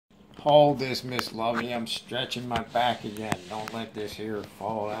Hold this, Miss Lovey. I'm stretching my back again. Don't let this here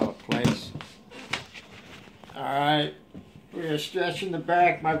fall out of place. Alright. We're stretching the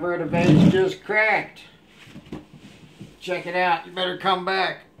back. My vertebrae just cracked. Check it out. You better come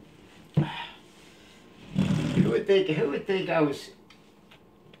back. Who would think I was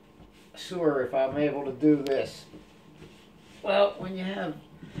sore if I'm able to do this? Well, when you have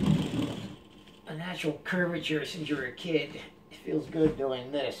a natural curvature since you were a kid, it feels good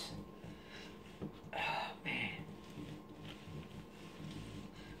doing this. Oh, man.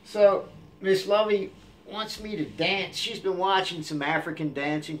 So, Miss Lovey wants me to dance. She's been watching some African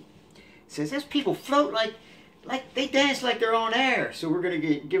dancing. Says, those people float like they dance like they're on air. So we're going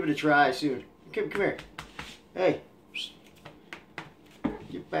to give it a try soon. Come here. Hey.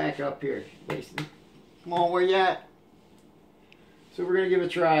 Get back up here. Come on, where you at? So we're going to give it a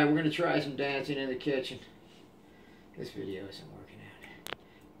try. We're going to try some dancing in the kitchen. This video isn't working out.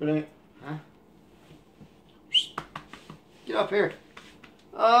 But huh? Get up here.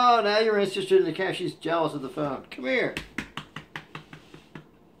 Oh, now you're interested in the cat. She's jealous of the phone. Come here.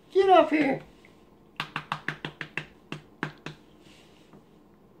 Get up here.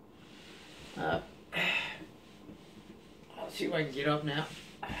 Let's see if I can get up now.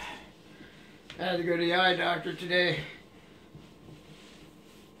 I had to go to the eye doctor today.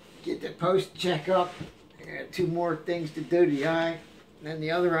 Get the post checkup. I got 2 more things to do to the eye, and then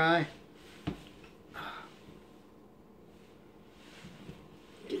the other eye.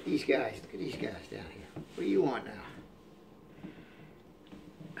 Get these guys. Look at these guys down here. What do you want now?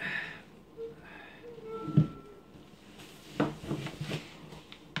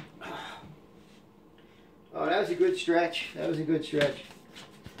 Oh, that was a good stretch. That was a good stretch.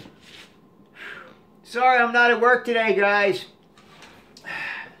 Sorry I'm not at work today, guys.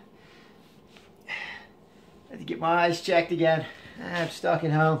 Had to get my eyes checked again. I'm stuck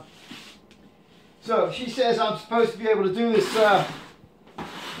at home. So she says I'm supposed to be able to do this. She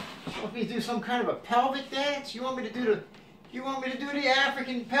wants me to do some kind of a pelvic dance. You want me to do the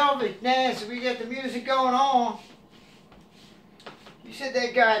African pelvic dance if we get the music going on? You said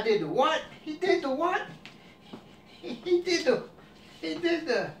that guy did the what? He did the what? He did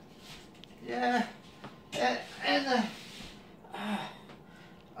the yeah, and the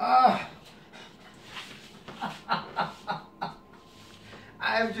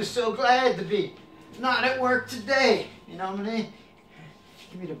I'm just so glad to be not at work today. You know what I mean?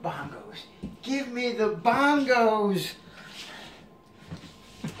 Give me the bongos. Give me the bongos.